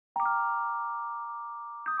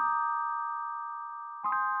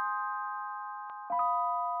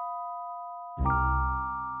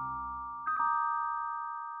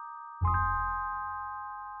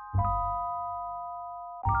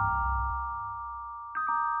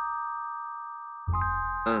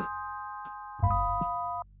Uh.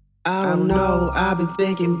 I don't know, I've been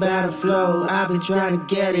thinking about a flow. I've been trying to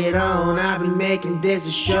get it on. I've been making this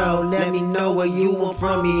a show. Let me know what you want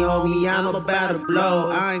from me, homie. I'm about to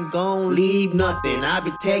blow. I ain't gon' leave nothing. I've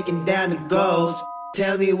been taking down the goals.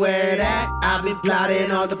 Tell me where it at. I've been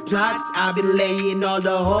plotting all the plots. I've been laying all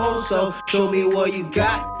the holes. So show me what you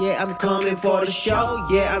got. Yeah, I'm coming for the show.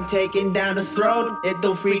 Yeah, I'm taking down the throne. It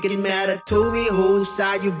don't freaking matter to me whose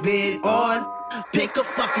side you been on. Pick a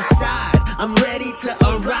fucking side. I'm ready to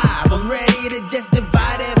arrive. I'm ready to just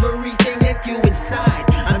divide everything that you inside.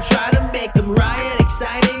 I'm trying to make them riot,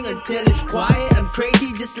 exciting until it's quiet. I'm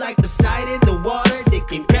crazy just like Poseidon. The water that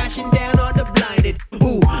came crashing down on the blinded.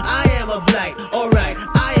 Ooh, I am a blight. Alright,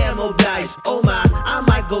 I am obliged. Oh my, I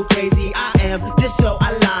might go crazy. I am just so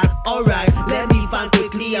I lied. Alright, let me find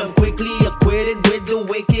quickly. I'm quickly acquitted with the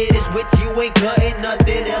wickedest. With you ain't cutting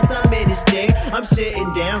nothing else. I'm in this thing. I'm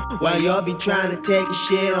sitting down while y'all be trying to take a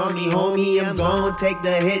shit on me, homie. I'm gon' take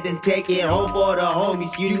the hit and take it home for the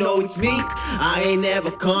homies. You know it's me. I ain't never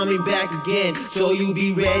coming back again. So you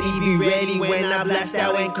be ready when I blast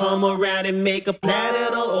out and come around and make a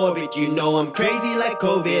planetal orbit. You know I'm crazy like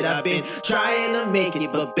COVID. I've been trying to make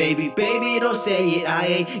it, but baby, don't say it. I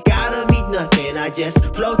ain't gotta meet nothing. I just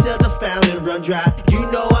flow till the fountain run dry. You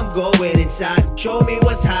know I'm going inside. Show me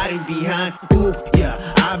what's hiding behind. Ooh,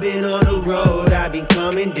 yeah, I've been on the road. I've been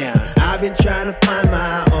coming down. I've been trying to find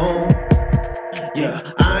my own. Yeah,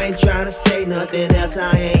 I ain't trying to say nothing else.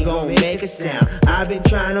 I ain't gon' make a sound. I've been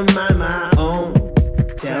trying to mind my own.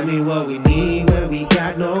 Tell me what we need when we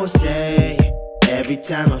got no say. Every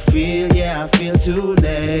time I feel, yeah, I feel too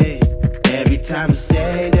late. Every time you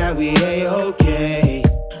say that we ain't okay.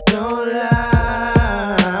 Don't lie,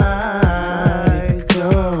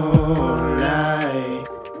 don't lie.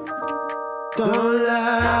 Don't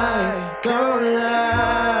lie, don't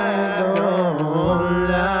lie, don't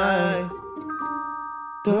lie.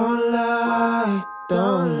 Don't lie,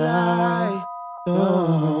 don't lie,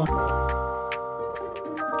 don't